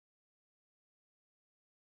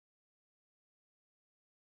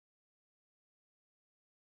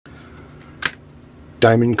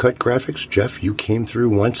Diamond Cut Graphics. Jeff, you came through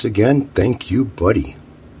once again. Thank you, buddy.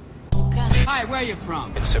 Hi, where are you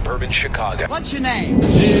from? In suburban Chicago. What's your name?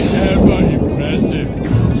 Ever impressive.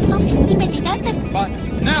 But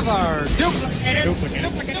never duplicate.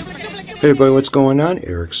 Hey everybody, what's going on?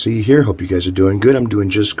 Eric C here. Hope you guys are doing good. I'm doing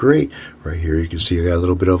just great. Right here you can see I got a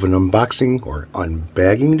little bit of an unboxing or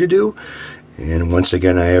unbagging to do. And once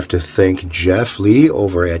again, I have to thank Jeff Lee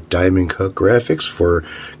over at Diamond Cut Graphics for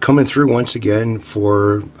coming through once again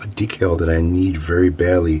for a decal that I need very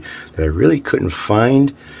badly, that I really couldn't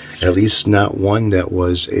find, at least not one that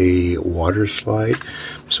was a water slide.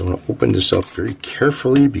 So I'm going to open this up very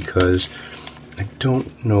carefully because I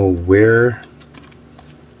don't know where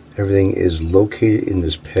everything is located in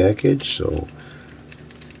this package, so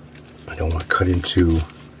I don't want to cut into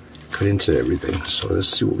everything. So let's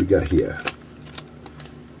see what we got here.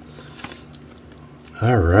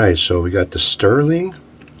 Alright, so we got the sterling.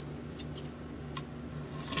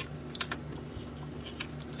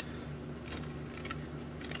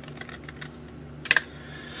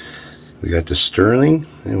 We got the sterling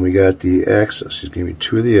and we got the axis. He's giving me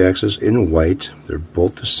two of the axis in white. They're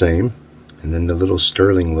both the same. And then the little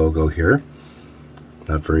sterling logo here.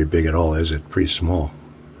 Not very big at all, is it? Pretty small.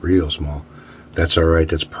 Real small. That's alright,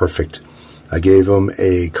 that's perfect. I gave him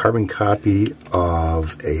a carbon copy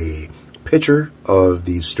of a picture of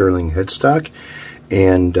the sterling headstock,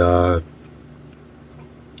 and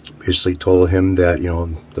basically told him that, you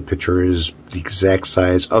know, the picture is the exact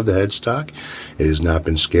size of the headstock. It has not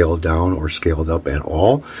been scaled down or scaled up at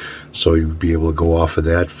all, so you'd be able to go off of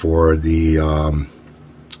that for the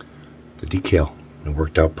decal. It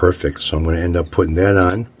worked out perfect, so I'm going to end up putting that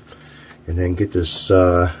on and then get this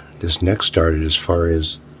this neck started as far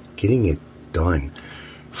as getting it done.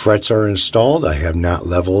 Frets are installed. I have not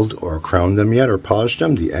leveled or crowned them yet or polished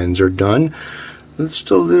them. The ends are done. It's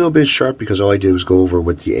still a little bit sharp because all I did was go over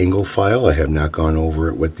with the angle file. I have not gone over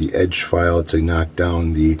it with the edge file to knock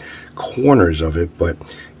down the corners of it, but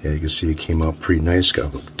yeah, you can see it came out pretty nice.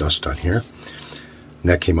 Got a little dust on here. And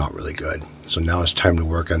that came out really good. So now it's time to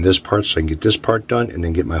work on this part so I can get this part done and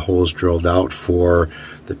then get my holes drilled out for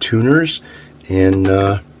the tuners and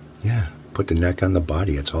yeah, put the neck on the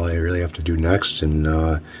body. That's all I really have to do next,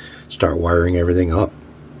 and start wiring everything up.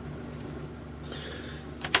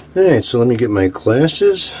 Alright, so let me get my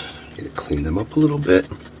glasses, get to clean them up a little bit.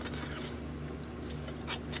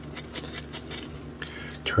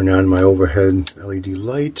 Turn on my overhead LED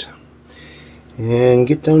light and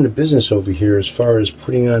get down to business over here as far as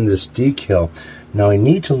putting on this decal. Now I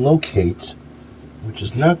need to locate, which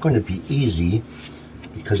is not going to be easy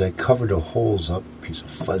because I covered the holes up. Piece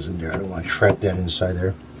of fuzz in there. I don't want to trap that inside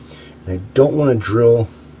there. And I don't want to drill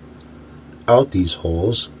out these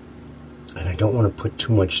holes, and I don't want to put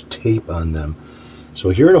too much tape on them.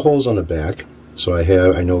 So here are the holes on the back. So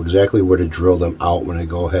I know exactly where to drill them out when I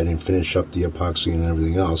go ahead and finish up the epoxy and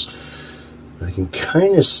everything else. And I can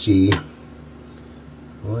kind of see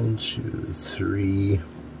 1, 2, 3,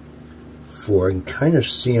 4. I can kind of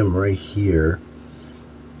see them right here.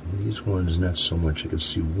 These ones not so much. I can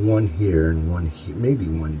see one here and one here, maybe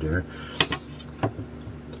one there.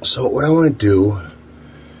 So what I want to do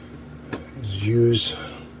is use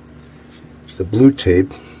the blue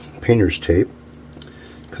tape, painter's tape,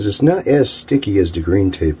 because it's not as sticky as the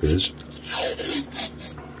green tape is.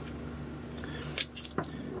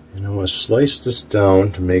 And I want to slice this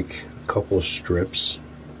down to make a couple of strips,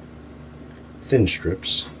 thin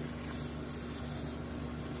strips.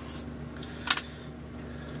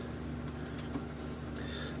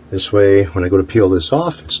 This way, when I go to peel this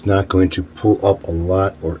off, it's not going to pull up a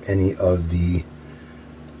lot or any of the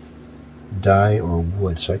dye or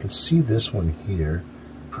wood. So I can see this one here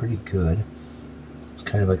pretty good. It's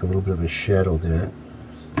kind of like a little bit of a shadow there.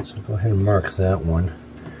 So go ahead and mark that one.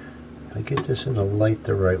 If I get this in the light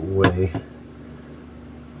the right way,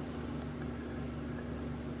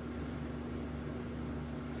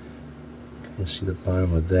 you can see the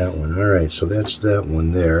bottom of that one. Alright, so that's that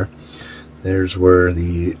one there. There's where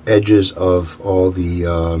the edges of all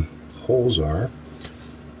the holes are.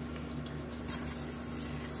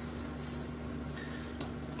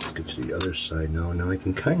 Let's get to the other side now. Now I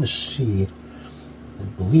can kind of see, I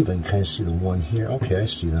believe I can kind of see the one here. Okay, I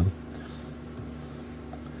see them.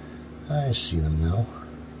 I see them now.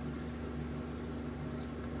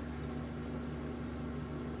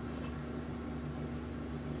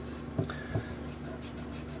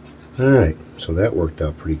 Alright, so that worked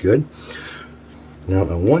out pretty good. Now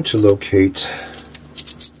I want to locate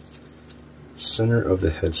center of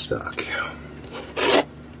the headstock.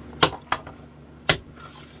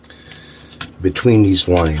 Between these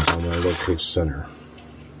lines, I'm going to locate center.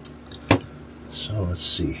 So let's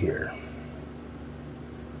see here.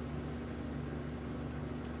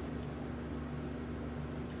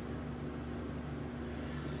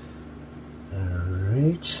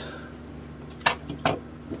 Alright.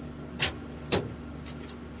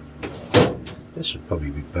 This would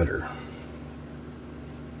probably be better.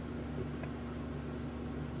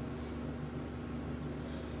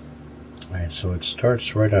 Alright, so it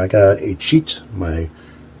starts right on. I got a cheat, my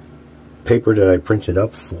paper that I printed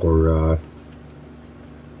up for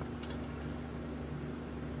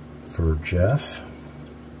Jeff.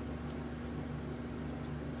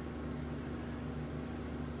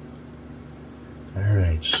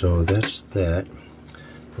 Alright, so that's that.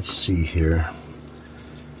 Let's see here.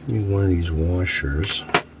 Give me one of these washers.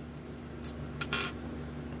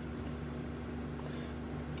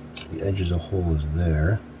 The edge of the hole is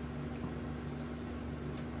there.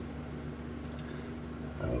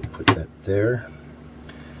 I'll put that there.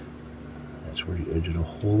 That's where the edge of the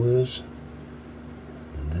hole is.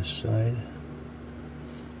 On this side.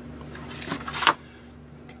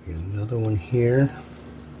 Get another one here.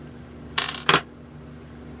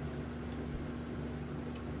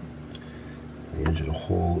 The edge of the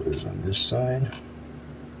hole is on this side.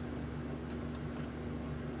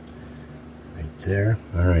 Right there.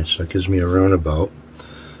 Alright, so that gives me a roundabout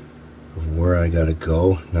of where I gotta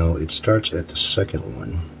go. Now it starts at the second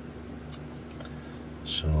one.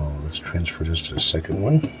 So let's transfer this to the second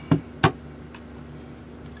one.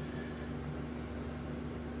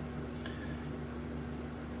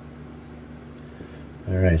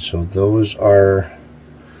 Alright, so those are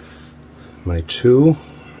my two.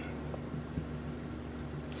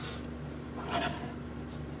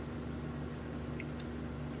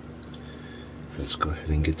 Let's go ahead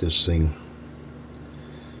and get this thing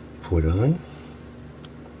put on.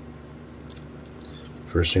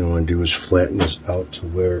 First thing I want to do is flatten this out to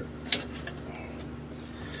where,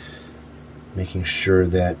 making sure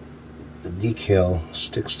that the decal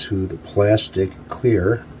sticks to the plastic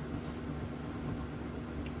clear.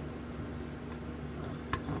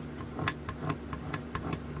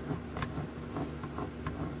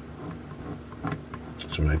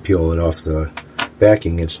 So when I peel it off the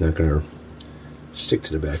backing, it's not going to stick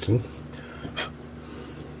to the backing.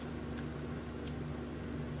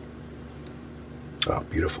 Oh,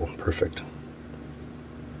 beautiful, perfect.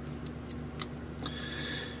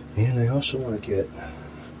 And I also want to get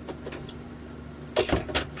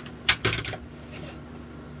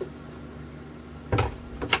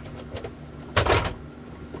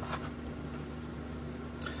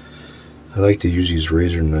I like to use these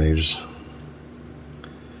razor knives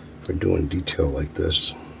for doing detail like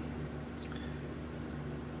this.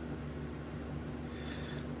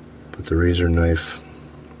 Put the razor knife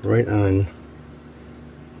right on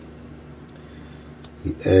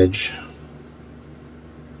the edge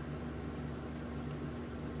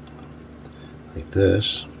like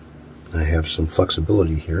this. I have some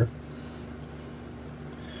flexibility here,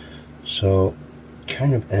 so it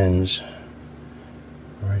kind of ends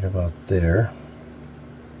right about there.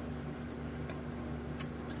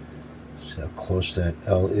 See how close that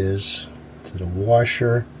L is to the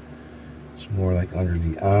washer. It's more like under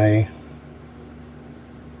the eye.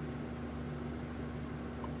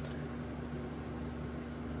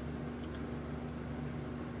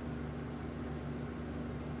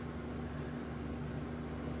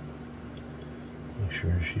 Make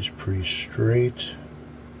sure she's pretty straight.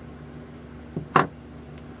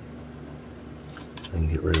 And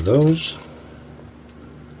get rid of those.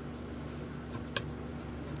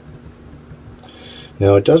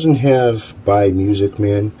 Now it doesn't have by Music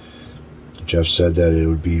Man. Jeff said that it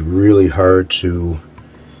would be really hard to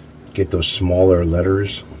get those smaller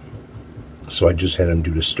letters, so I just had him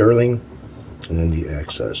do the sterling and then the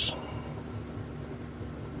access.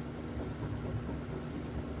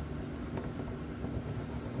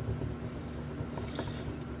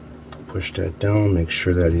 Push that down, make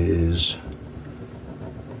sure that it is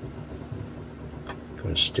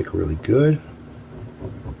going to stick really good.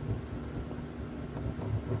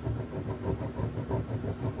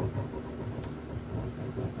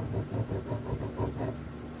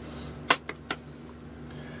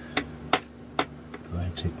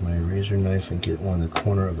 Take my razor knife and get one in the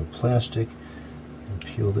corner of the plastic and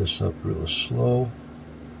peel this up real slow.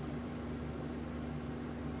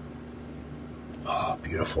 Oh,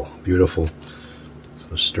 beautiful, beautiful.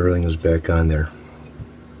 So sterling is back on there.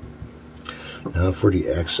 Now for the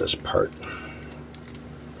access part.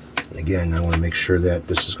 Again, I want to make sure that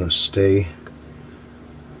this is going to stay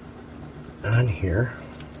on here.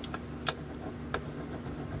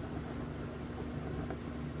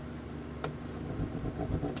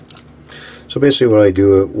 So basically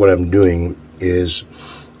what I'm doing is,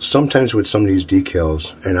 sometimes with some of these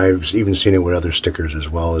decals, and I've even seen it with other stickers as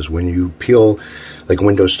well, is when you peel, like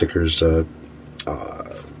window stickers, I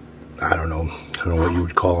don't know what you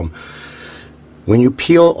would call them. When you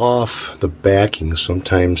peel off the backing,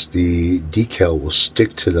 sometimes the decal will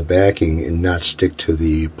stick to the backing and not stick to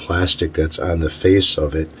the plastic that's on the face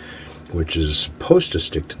of it, which is supposed to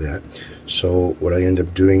stick to that. So what I end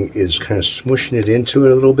up doing is kind of smushing it into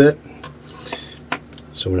it a little bit.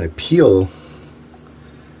 So when I peel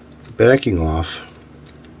the backing off,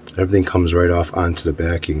 everything comes right off onto the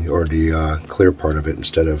backing, or the clear part of it,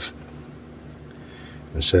 instead of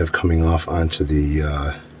coming off onto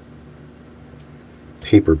the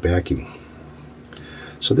paper backing.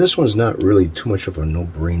 So this one's not really too much of a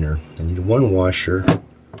no-brainer. I need one washer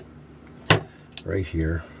right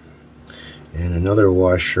here and another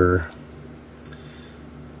washer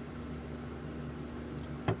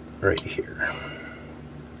right here.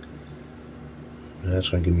 And that's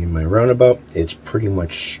going to give me my roundabout. It's pretty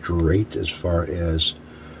much straight as far as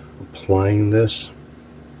applying this.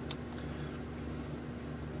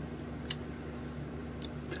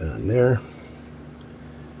 Put that on there.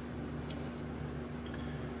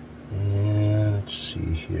 And let's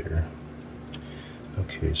see here.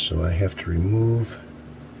 Okay, so I have to remove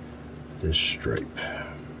this stripe,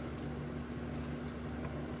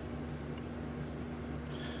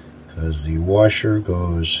 because the washer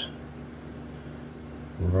goes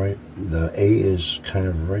right, the A is kind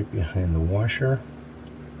of right behind the washer.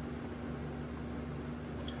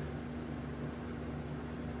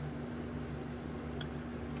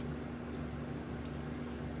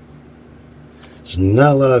 There's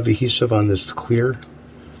not a lot of adhesive on this clear,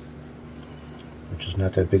 which is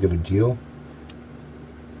not that big of a deal.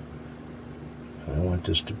 I want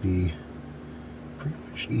this to be pretty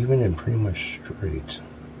much even and pretty much straight.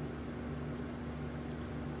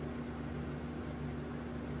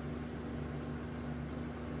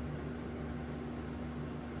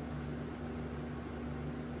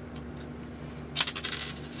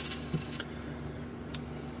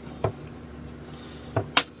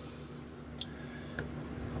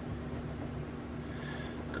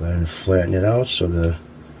 Go ahead and flatten it out so the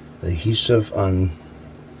adhesive on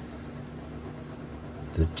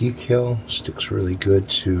the decal sticks really good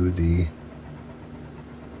to the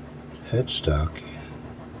headstock.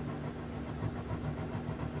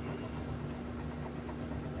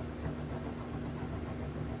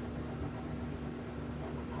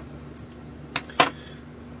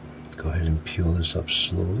 Go ahead and peel this up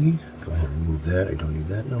slowly. Go ahead and remove that. I don't need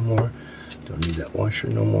that no more. Don't need that washer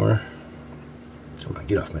no more. Come on,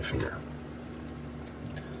 get off my finger.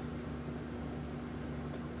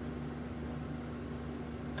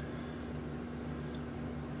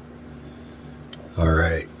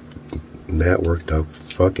 Alright, that worked out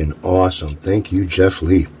fucking awesome. Thank you, Jeff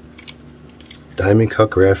Lee. Diamond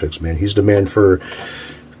Cut Graphics, man. He's the man for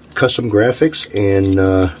custom graphics, and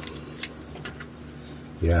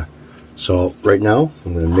yeah. So right now,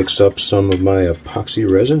 I'm going to mix up some of my epoxy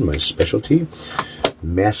resin, my specialty,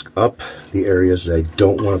 mask up the areas that I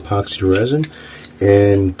don't want epoxy resin,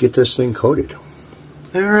 and get this thing coated.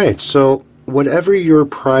 Alright, so whatever your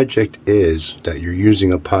project is that you're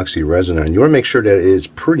using epoxy resin on, you want to make sure that it is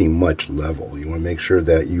pretty much level. You want to make sure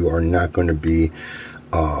that you are not going to be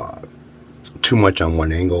too much on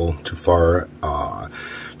one angle, too far to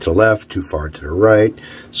the left, too far to the right.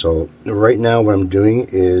 So right now what I'm doing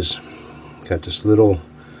is got this little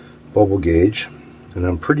bubble gauge, and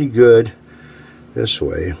I'm pretty good this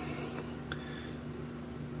way,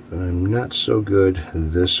 but I'm not so good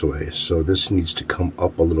this way. So this needs to come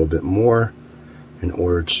up a little bit more in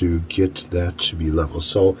order to get that to be level.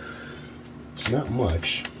 So it's not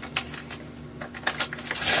much.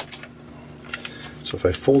 So if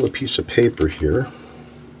I fold a piece of paper here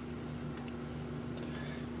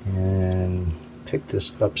and pick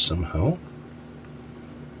this up somehow,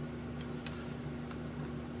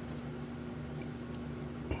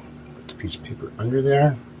 put the piece of paper under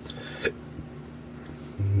there,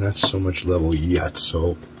 not so much level yet,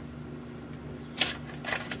 so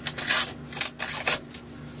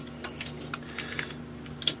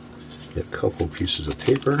get a couple pieces of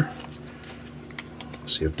paper,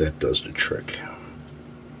 see if that does the trick.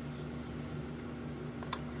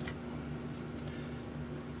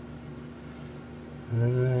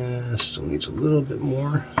 Still needs a little bit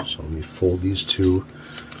more, so let me fold these two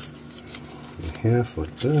in half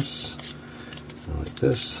like this, and like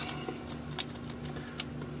this.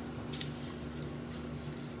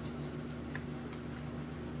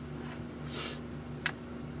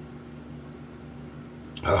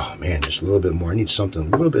 Oh man, just a little bit more. I need something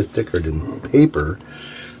a little bit thicker than paper.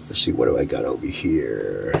 Let's see, what do I got over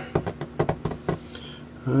here?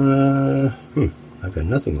 I've got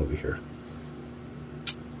nothing over here.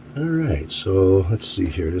 Alright, so let's see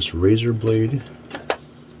here. This razor blade.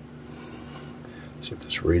 See if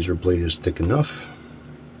this razor blade is thick enough.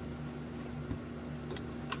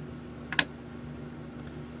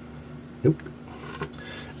 Nope.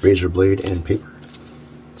 Razor blade and paper.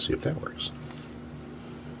 Let's see if that works.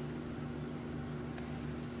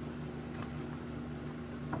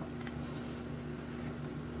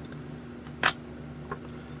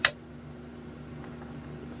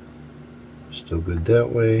 Still good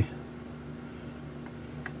that way.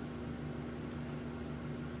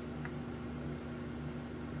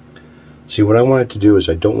 See, what I want it to do is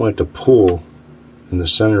I don't want it to pull in the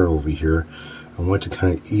center over here. I want it to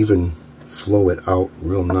kind of even flow it out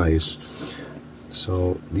real nice.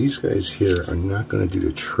 So these guys here are not going to do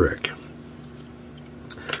the trick.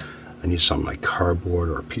 I need something like cardboard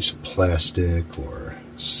or a piece of plastic or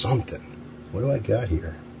something. What do I got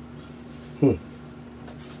here?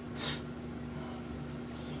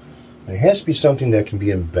 It has to be something that can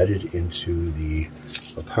be embedded into the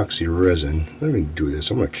epoxy resin. Let me do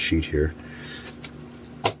this. I'm going to cheat here.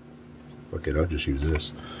 Okay, I'll just use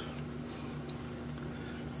this.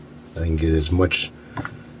 I can get as much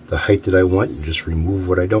the height that I want and just remove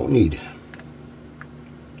what I don't need.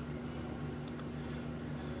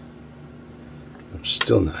 I'm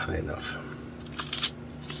still not high enough.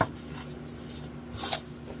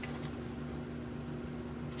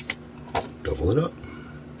 Double it up.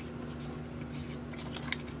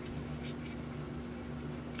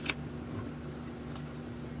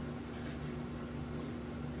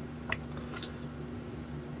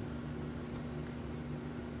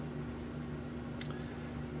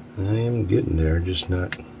 I am getting there, just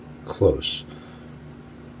not close.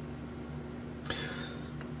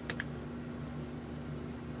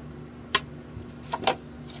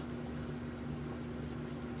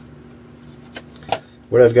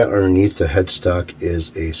 What I've got underneath the headstock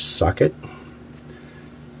is a socket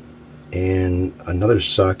and another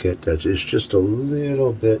socket that is just a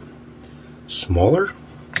little bit smaller.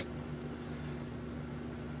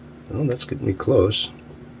 Well, that's getting me close.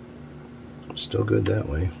 Still good that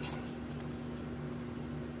way.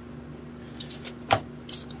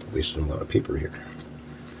 Wasting a lot of paper here.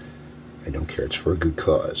 I don't care, it's for a good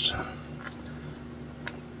cause.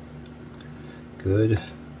 Good.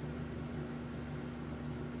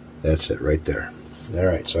 That's it right there.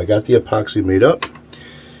 Alright, so I got the epoxy made up.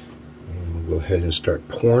 And we'll go ahead and start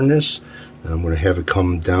pouring this. And I'm going to have it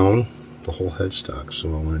come down the whole headstock. So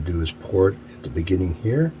what I want to do is pour it at the beginning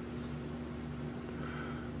here.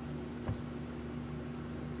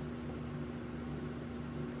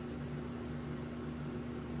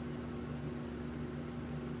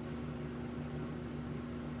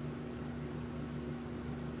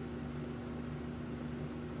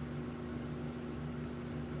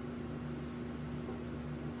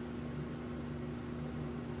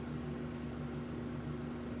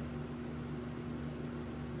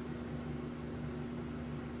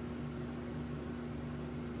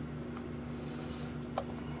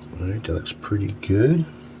 Alright, that looks pretty good.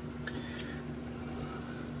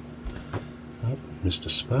 Oh, missed a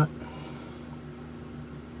spot.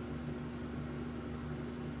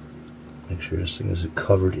 Make sure this thing is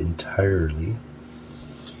covered entirely.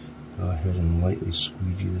 Go ahead and lightly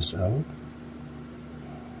squeegee this out.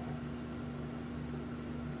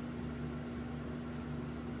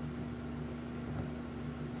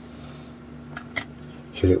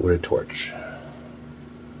 Hit it with a torch.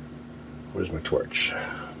 Where's my torch?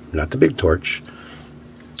 Not the big torch.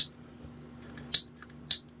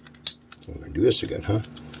 I'm going to do this again, huh?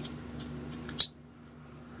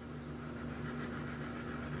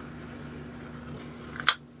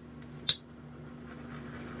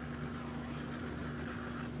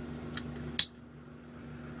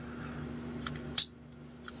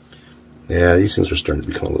 Yeah, these things are starting to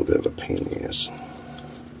become a little bit of a pain in the ass.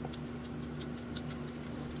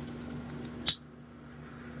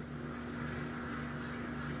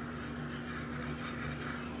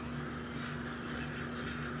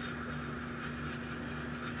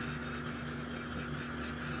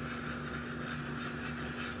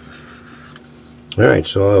 Alright,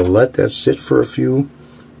 so I'll let that sit for a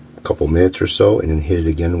couple minutes or so and then hit it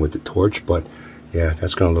again with the torch, but yeah,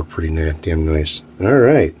 that's going to look pretty damn nice.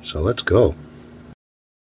 Alright, so let's go.